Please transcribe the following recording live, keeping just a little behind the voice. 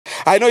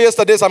I know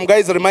yesterday some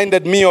guys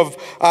reminded me of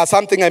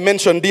something I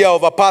mentioned here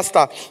of a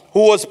pastor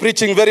who was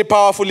preaching very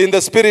powerfully in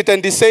the spirit,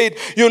 and he said,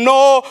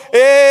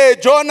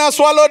 Jonah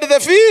swallowed the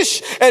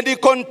fish, and he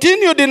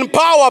continued in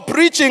power,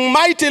 preaching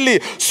mightily,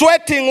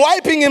 sweating,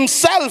 wiping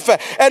himself,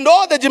 and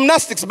all the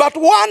gymnastics. But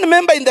one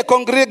member in the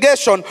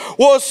congregation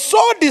was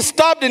so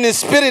disturbed in his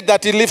spirit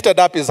that he lifted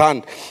up his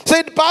hand.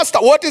 Said, Pastor,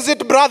 what is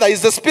it, brother?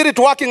 Is the spirit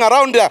walking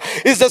around there?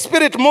 Is the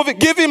spirit moving?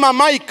 Give him a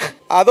mic.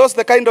 Are those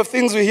the kind of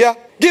things we hear?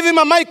 Give him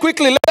a mic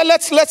quickly.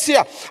 Let's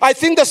hear. I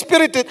think the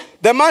spirit,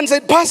 the man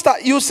said, Pastor,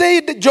 you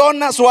said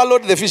Jonah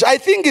swallowed the fish. I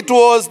think it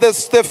was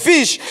the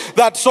fish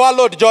that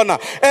swallowed Jonah.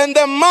 And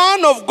the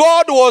man of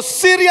God was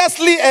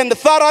seriously and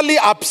thoroughly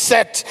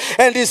upset.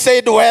 And he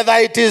said, whether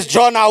it is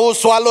Jonah who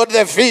swallowed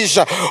the fish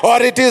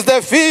or it is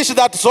the fish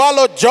that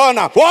swallowed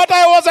Jonah, what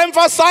I was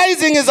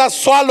emphasizing is a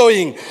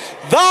swallowing.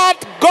 That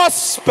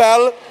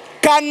gospel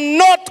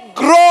cannot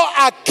grow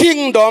a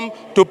kingdom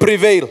to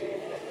prevail.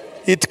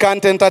 It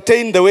can't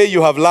entertain the way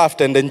you have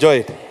laughed and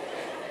enjoyed,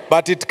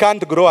 but it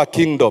can't grow a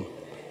kingdom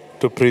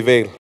to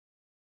prevail.